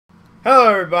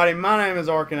Hello everybody, my name is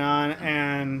Arcanine,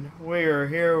 and we are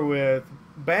here with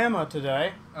Bama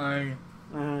today.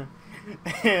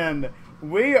 And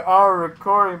we are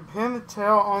recording Pin the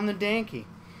Tail on the Dinky.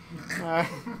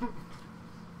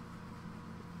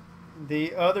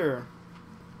 The other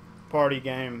party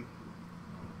game.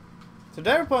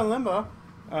 Today we're playing Limbo.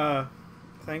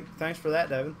 Thanks for that,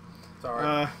 David. It's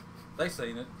alright. They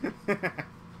seen it.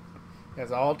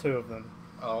 There's all two of them.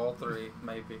 All three,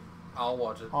 maybe. I'll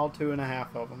watch it. All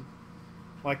 2.5 of them.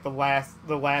 Like the last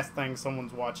thing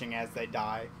someone's watching as they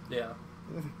die. Yeah.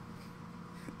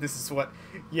 This is what...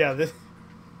 Yeah, this...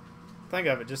 Think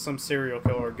of it, just some serial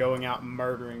killer going out and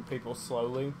murdering people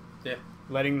slowly. Yeah.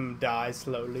 Letting them die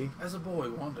slowly. As a boy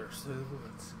wanders through the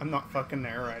woods. I'm not fucking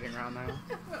narrating right now.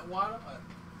 Why not?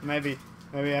 Maybe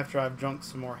after I've drunk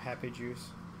some more happy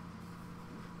juice.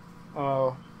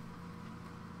 Oh.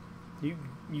 You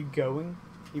going?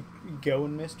 You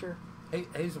going, mister?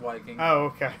 He's waking. Oh,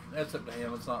 okay. That's up to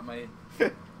him, it's not me.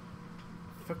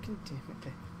 Fucking damn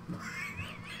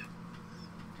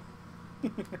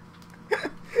it.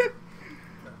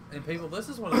 And people, this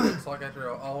is what it looks like after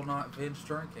an all-night binge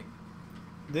drinking.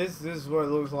 This is what it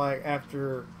looks like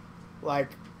after like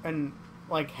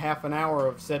half an hour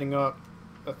of setting up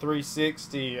a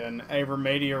 360, an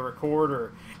AverMedia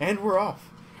recorder, and we're off.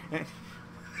 And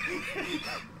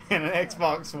an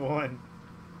Xbox One.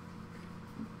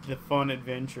 The fun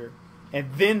adventure.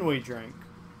 And then we drink.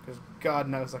 Because God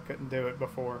knows I couldn't do it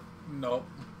before. Nope.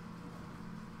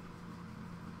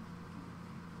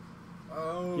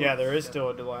 Oh. Yeah, there is still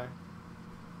a delay.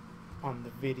 On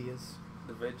the videos.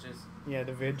 The veggies. Yeah,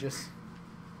 the vidges.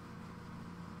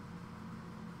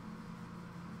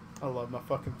 I love my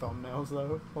fucking thumbnails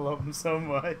though. I love them so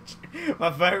much.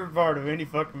 My favorite part of any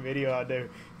fucking video I do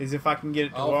is if I can get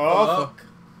it to fuck.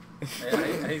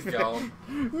 Yeah, he's gone.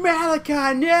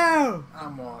 Malachi, no!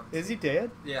 I'm on. Is he dead?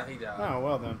 Yeah, he died. Oh,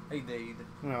 well then. He did.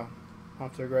 Well,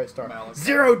 off to a great start. Malachi.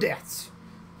 0 deaths!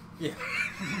 Yeah.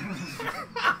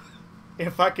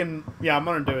 If I can... Yeah, I'm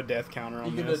going to do a death counter on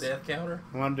this. You can do a death counter?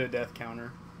 I'm going to do a death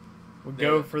counter. We'll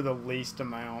go for the least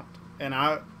amount. And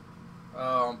Oh,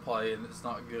 I'm playing. It's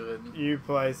not good. you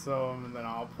play some, and then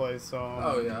I'll play some.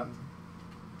 Oh, yeah.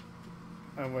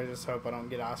 And we just hope I don't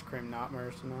get ice cream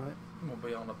nightmares tonight. I'm going to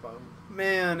be on the boat.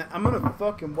 Man, I'm going to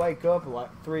fucking wake up at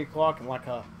like 3 o'clock in like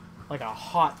a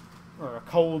hot or a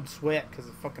cold sweat because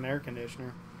of fucking air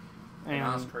conditioner. And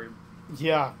ice cream.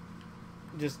 Yeah.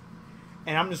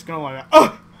 And I'm just gonna like,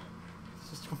 oh!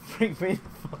 It's just gonna freak me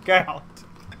the fuck out.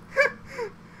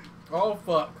 Oh,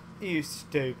 fuck. You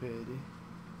stupid.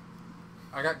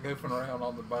 I got goofing around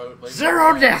on the boat.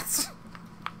 0 deaths!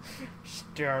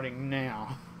 Starting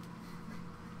now.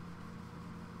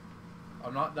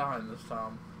 I'm not dying this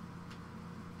time.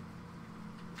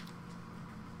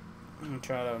 I'm gonna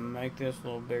try to make this a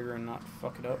little bigger and not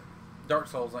fuck it up. Dark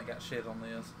Souls ain't got shit on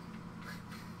this.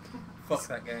 Fuck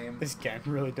that game. This game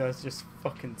really does just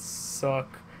fucking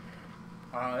suck.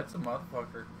 It's a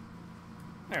motherfucker.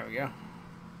 There we go.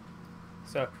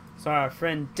 So our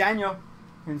friend Daniel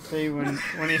can see when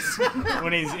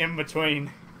he's in between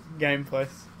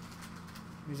gameplays.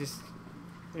 He just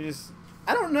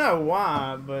I don't know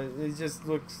why, but it just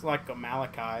looks like a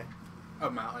Malachi. Oh,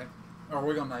 Malachi. Are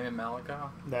we gonna name him Malachi?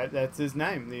 That's his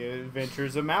name. The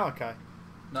Adventures of Malachi.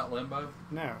 Not Limbo?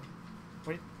 No.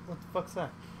 Wait, what the fuck's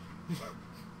that?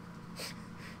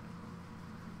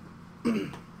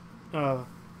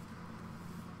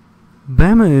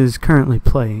 Bama is currently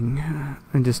playing.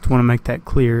 I just want to make that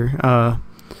clear.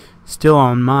 Still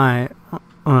on my...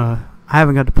 I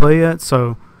haven't got to play yet,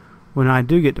 so when I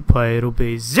do get to play, it'll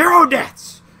be 0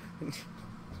 deaths!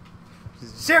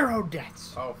 0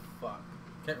 deaths! Oh, fuck.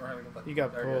 Can't remember how to get that. You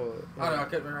got there pull. I know, I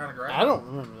can't remember how to grab I don't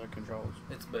remember the controls.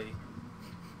 It's B.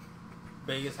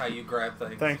 B is how you grab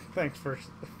things. Thanks for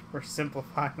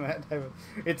simplifying that, David.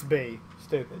 It's B.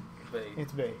 Stupid. B.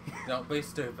 It's B. Don't be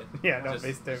stupid. Yeah, don't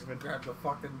be stupid. Just grab the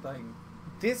fucking thing.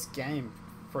 This game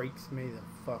freaks me the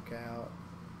fuck out.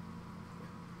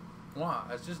 Why?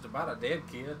 It's just about a dead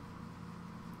kid.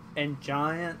 And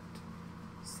giant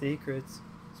secrets.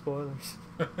 Spoilers.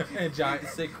 And giant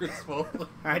secret spoiler.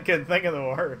 I couldn't think of the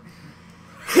word.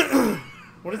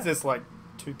 What is this, like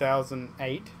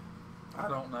 2008? I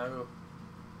don't know.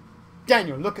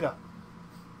 Daniel, look it up.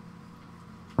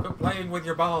 Quit playing with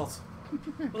your balls.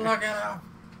 Look it up.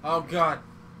 Oh, God.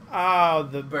 Oh,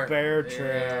 the bear traps.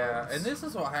 Yeah, and this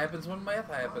is what happens when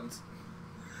meth happens.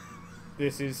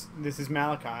 This is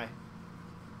Malachi.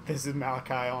 This is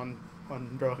Malachi on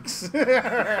drugs.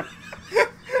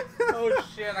 Oh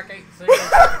shit! I can't see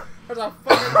it. There's a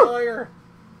fucking player.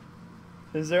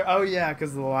 Is there? Oh yeah,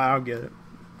 because the I'll get it.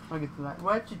 I'll get to that.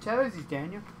 Watch your toesies,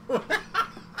 Daniel.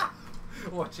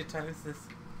 Watch your toesies.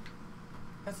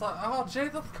 It's like, oh,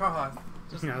 Jesus Christ.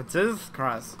 Just... No, Jesus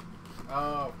Christ.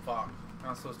 Oh, fuck.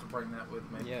 I'm supposed to bring that with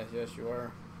me. Yes, you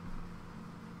are.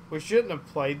 We shouldn't have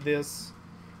played this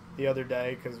the other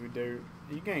day because we do.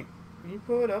 You can't. Can you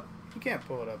pull it up? You can't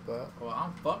pull it up. Well,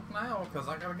 I'm fucked now because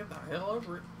I gotta get the hell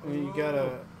over it. I mean, you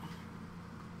gotta.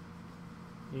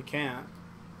 You can't.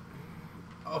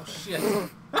 Oh shit.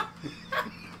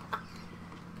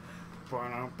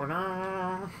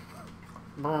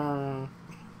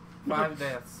 5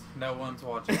 deaths. No one's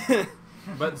watching.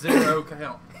 But 0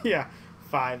 count. Yeah,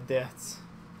 5 deaths.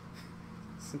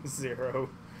 0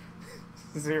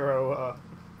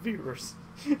 viewers.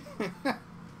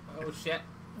 Oh shit.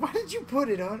 Why did you put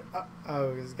it on?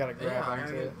 Oh, it's got to grab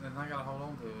onto it. And I gotta hold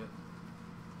on to it.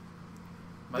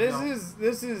 But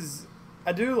This is.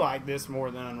 I do like this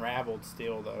more than Unraveled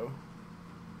still, though.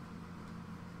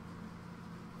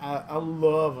 I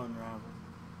love Unraveled,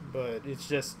 but it's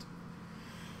just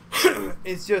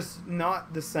it's just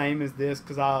not the same as this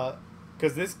because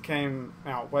this came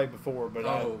out way before, but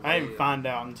I didn't find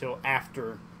out until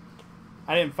after.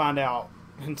 I didn't find out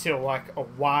until like a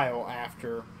while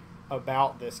after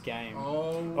about this game.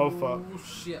 Oh fuck!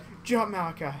 Shit! Jump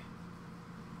Malachi.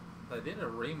 They did a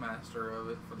remaster of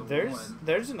it for the one.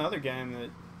 There's another game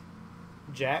that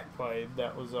Jack played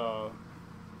that was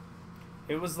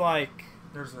it was like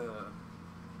there's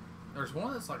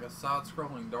one that's like a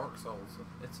side-scrolling Dark Souls.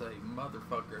 It's a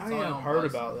motherfucker. It's I haven't heard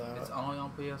about that. It's only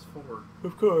on PS4.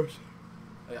 Of course.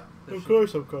 Yeah. Of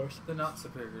course. The not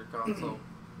superior console.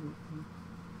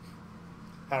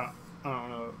 I don't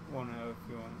know. Want to know if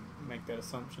you want to make that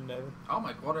assumption, David? I'll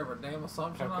make whatever damn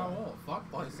assumption I want.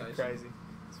 Fuck PlayStation. Crazy.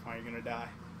 That's why you're gonna die.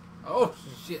 Oh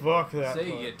shit! Fuck that.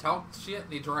 See, you talk shit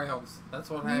and he drowns. That's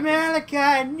what happens.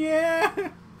 Malachi, yeah.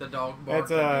 The dog barked.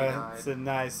 That's a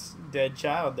nice dead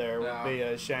child there. It would be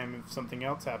a shame if something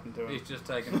else happened to him. He's just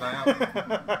taking a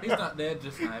nap. He's not dead,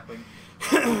 just napping.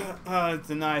 It's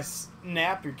a nice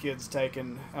nap your kid's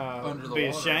taking. Under the be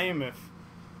water. a shame if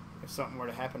something were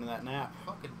to happen to that nap.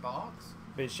 Fucking box.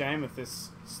 Be a shame if this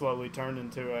slowly turned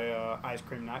into a ice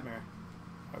cream nightmare.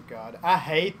 Oh God, I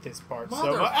hate this part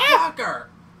so much. Motherfucker!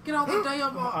 Get off the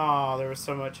damn box. Oh, there was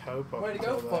so much hope. Way to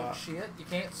go, fuck shit! You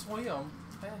can't swim.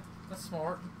 Yeah, that's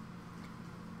smart.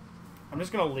 I'm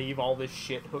just gonna leave all this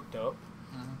shit hooked up.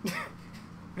 Mm-hmm.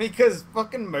 Because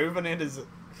fucking moving it is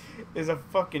a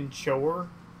fucking chore.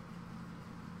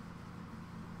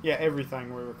 Yeah,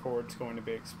 everything we record is going to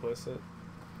be explicit.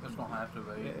 It's gonna have to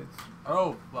be. Yeah,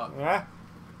 oh fuck! Yeah.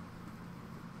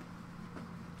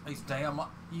 These damn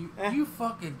you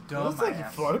fucking dumbass. It looks like you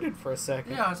floated for a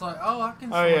second. Yeah, it's like I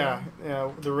can. Oh swim.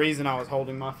 yeah. The reason I was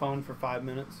holding my phone for 5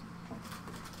 minutes.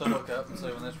 To look up and see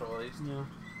when this released. Yeah.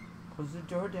 Close the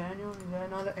door, Daniel. You got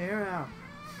another air out.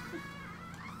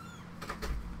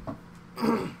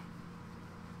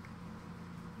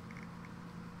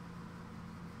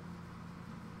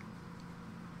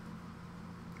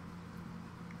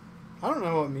 I don't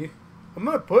know what I'm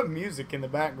gonna put music in the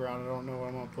background. I don't know what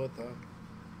I'm gonna put though.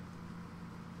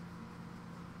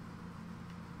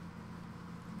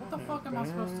 What the fuck am I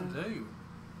supposed to do?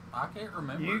 I can't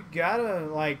remember. You gotta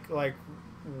like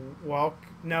walk.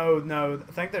 No.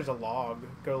 I think there's a log.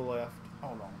 Go left.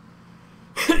 Hold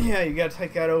on. Yeah, you gotta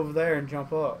take that over there and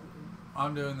jump up.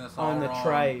 I'm doing this all on the wrong.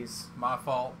 trays. My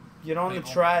fault. Get on People.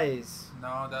 the trays.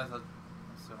 No, that's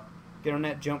Get on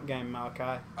that jump game,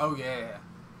 Malachi. Oh yeah.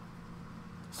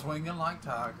 Swinging like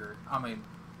Tiger. I mean,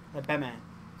 The Batman.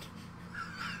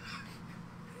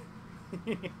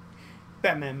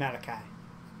 Batman Malachi.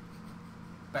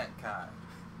 Bat Kai.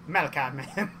 Malachi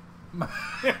man.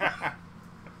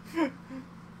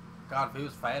 God, if he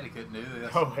was fat, he couldn't do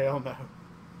this. Oh hell no.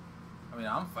 I mean,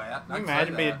 I'm fat. Can you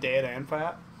imagine being dead and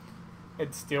fat?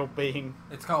 It's still being.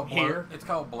 It's called here. It's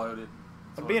called bloated.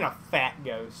 Being a fat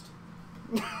ghost.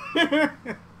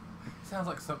 Sounds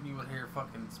like something you would hear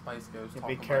fucking Space Ghost talk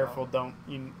Be about. careful, don't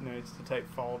it's to take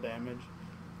fall damage.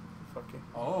 Fucking.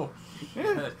 Oh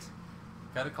shit!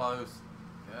 Got it close.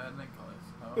 Got it close.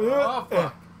 Oh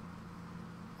fuck!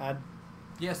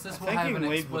 Yes, this will have an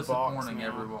explicit warning, now.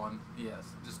 Everyone. Yes,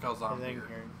 just because I'm here.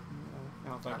 I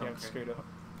don't think you have to scoot up.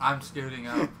 I'm scooting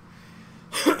up.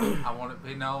 I want it to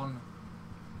be known.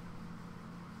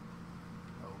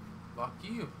 Oh, fuck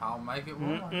you. I'll make it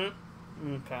one.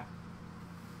 Okay.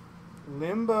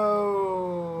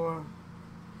 Limbo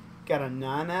got a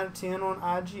 9 out of 10 on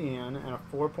IGN and a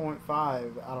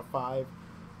 4.5 out of 5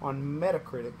 on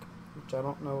Metacritic, which I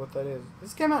don't know what that is.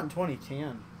 This came out in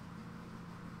 2010.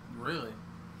 Really?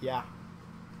 Yeah.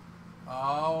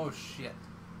 Oh shit.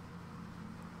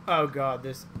 Oh god,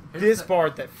 this Here's the-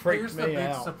 part that freaked Here's me the big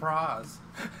out. surprise.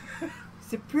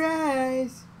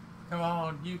 Surprise! Come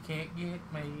on, you can't get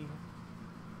me.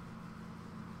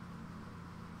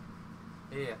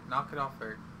 Yeah, knock it off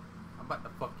there. I'm about to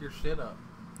fuck your shit up.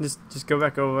 Just go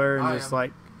back over there and I just am.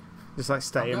 like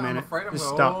stay a I'm minute. afraid I'm Just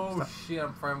going, stop. oh stop. shit, I'm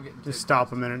afraid I'm getting too Just stop a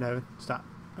close. minute, David. Stop.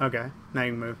 Okay, now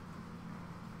you can move.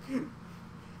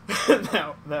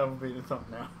 that will be the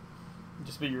thumbnail.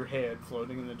 Just be your head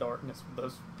floating in the darkness with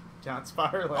those giant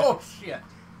spider legs. Oh shit.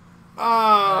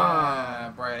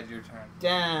 Ah, Brad, your turn.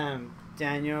 damn,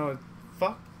 Daniel.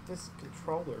 Fuck this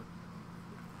controller.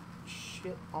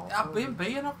 Shit all I've over. been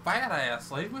being a fat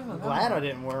ass. Leave me I'm alone. glad I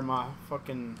didn't wear my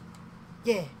fucking...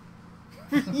 Yeah.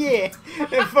 Yeah.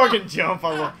 That fucking jump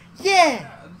I love.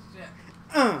 Yeah.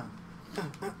 Yeah,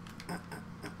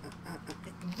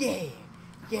 Yeah.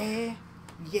 Yeah.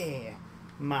 Yeah.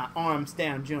 My arms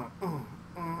down jump.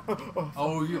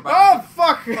 Oh, you're Oh, about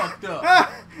fuck. fucked up.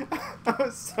 I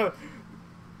was so...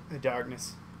 The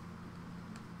darkness.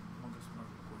 I'm gonna smoke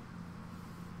real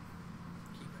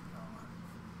quick. Keep it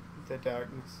going. The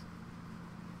darkness.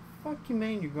 Fuck you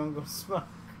mean you're gonna go smoke?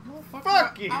 Motherfucker,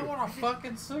 Fuck you. I want a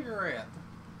fucking cigarette.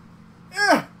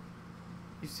 Ugh.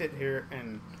 You sit here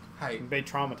and Hey, be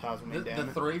traumatized with me, the damn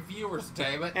it. 3 viewers,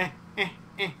 damn it. Are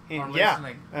Yeah.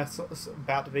 listening. That's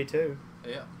about to be two.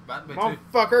 Yeah, about to be too.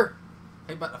 Motherfucker.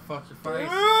 He about to fuck your face.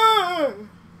 Ah!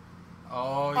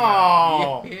 Oh,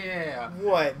 Oh. yeah. Yeah.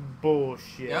 What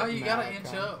bullshit. Yeah, you gotta Malachi.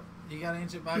 inch up. You gotta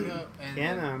inch it back up. And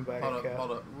Can then- I, Buttercup?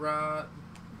 Hold up. Right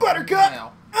Buttercup!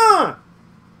 now.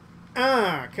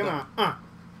 Come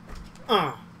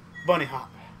on. Bunny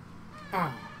hop.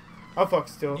 Oh, fuck,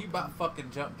 still. You about fucking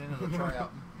jumped into the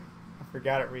trap. I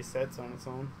forgot it resets on its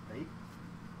own.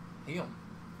 Him.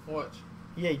 Watch.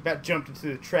 Yeah, you about jumped into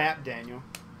the trap, Daniel.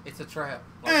 It's a trap.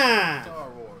 Like Star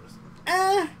Wars.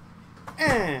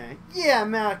 Yeah,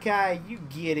 Malachi, you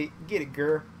get it. Get it,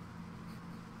 girl.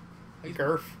 He's-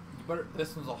 Girth. You better,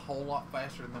 this one's a whole lot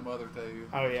faster than the other two.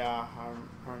 Oh, yeah,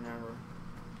 I remember.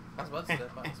 I was about to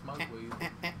step out and smoke weed.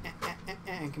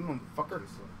 Come on, fucker.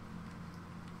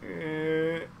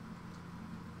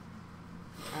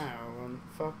 Oh,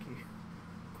 fuck you.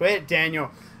 Quit it,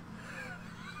 Daniel.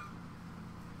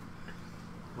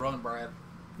 Run, Brad.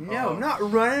 No, Oh. I'm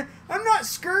not running. I'm not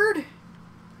scared.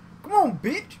 Come on,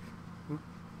 bitch.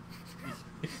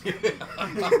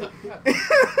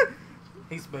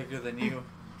 He's bigger than you.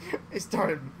 He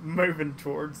started moving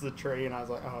towards the tree, and I was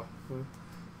like, oh.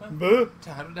 Buh.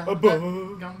 Time to A die buh.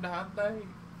 today. Gonna die today.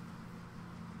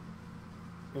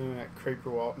 That creeper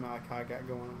walk Malachi got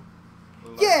going on.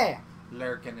 Yeah!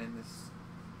 Lurking in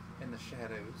the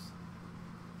shadows.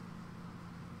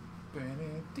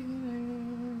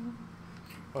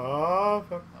 Oh,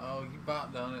 fuck. Oh, you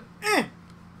about done it.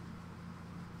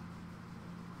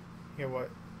 Yeah, what?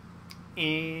 I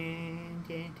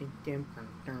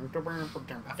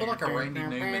feel like a Randy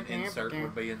Newman insert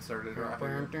would be inserted right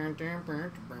here.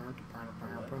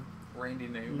 Randy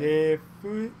Newman. Left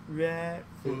foot, right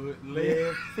foot,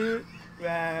 left foot,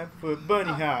 right foot,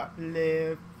 bunny hop,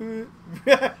 left foot,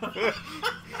 right foot.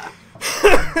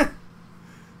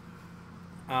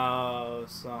 Oh,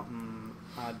 something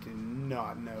I do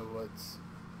not know what's.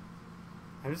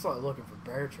 I'm just like looking for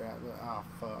bear trap, but oh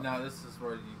fuck. No, this is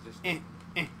where you just.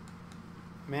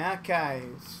 Malachi,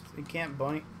 he can't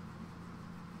bunny.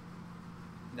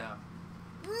 No.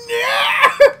 No!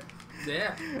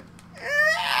 Yeah.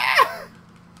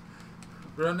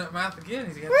 Run that mouth again.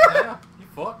 He's got it now. You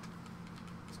fucked.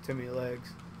 It's too many legs.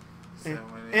 So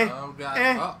many. Oh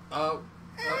god. Oh.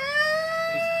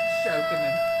 He's choking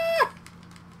him.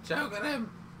 Choking him.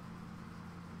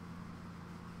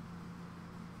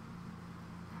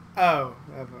 Oh.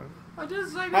 I did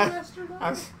say that yesterday.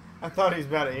 I thought he was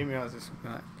about to email us.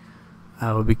 Like,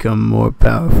 I will become more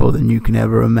powerful than you can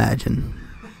ever imagine.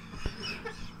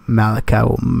 Malachi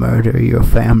will murder your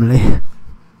family.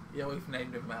 Yeah, we've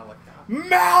named him Malachi.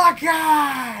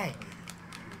 Malachi!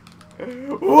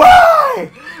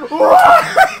 Why?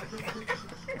 Why?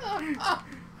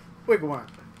 Wiggle one.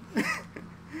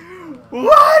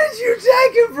 Why did you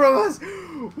take him from us?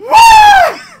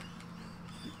 Why?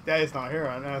 Daddy's not here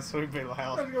right now, so we can be I'm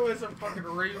loud. gonna go with some fucking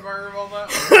reverb on that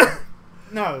one.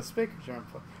 No, the speakers are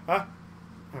unplugged. Huh?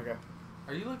 Okay.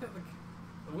 Are you looking at the...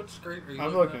 Which screen are you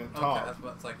I'm looking looking at the Okay, top. that's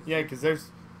what it's like. Yeah, because there's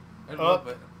There's up. a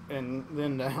little and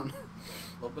then down.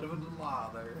 bit of a delay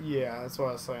there. Yeah, that's what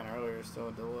I was saying earlier. There's still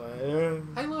a delay.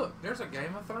 Hey, look, there's a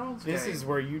Game of Thrones This game. is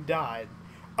where you died.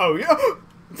 Oh, yeah.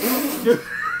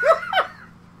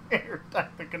 Here,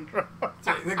 take the control.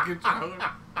 Take the controller.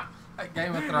 That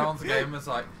Game of Thrones game is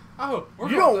like, oh, we're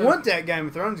You gonna don't do- want that Game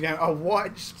of Thrones game. I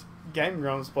watched Game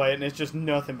Grumps play it, and it's just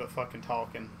nothing but fucking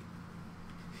talking.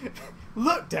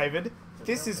 Look, David,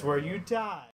 this is where you die.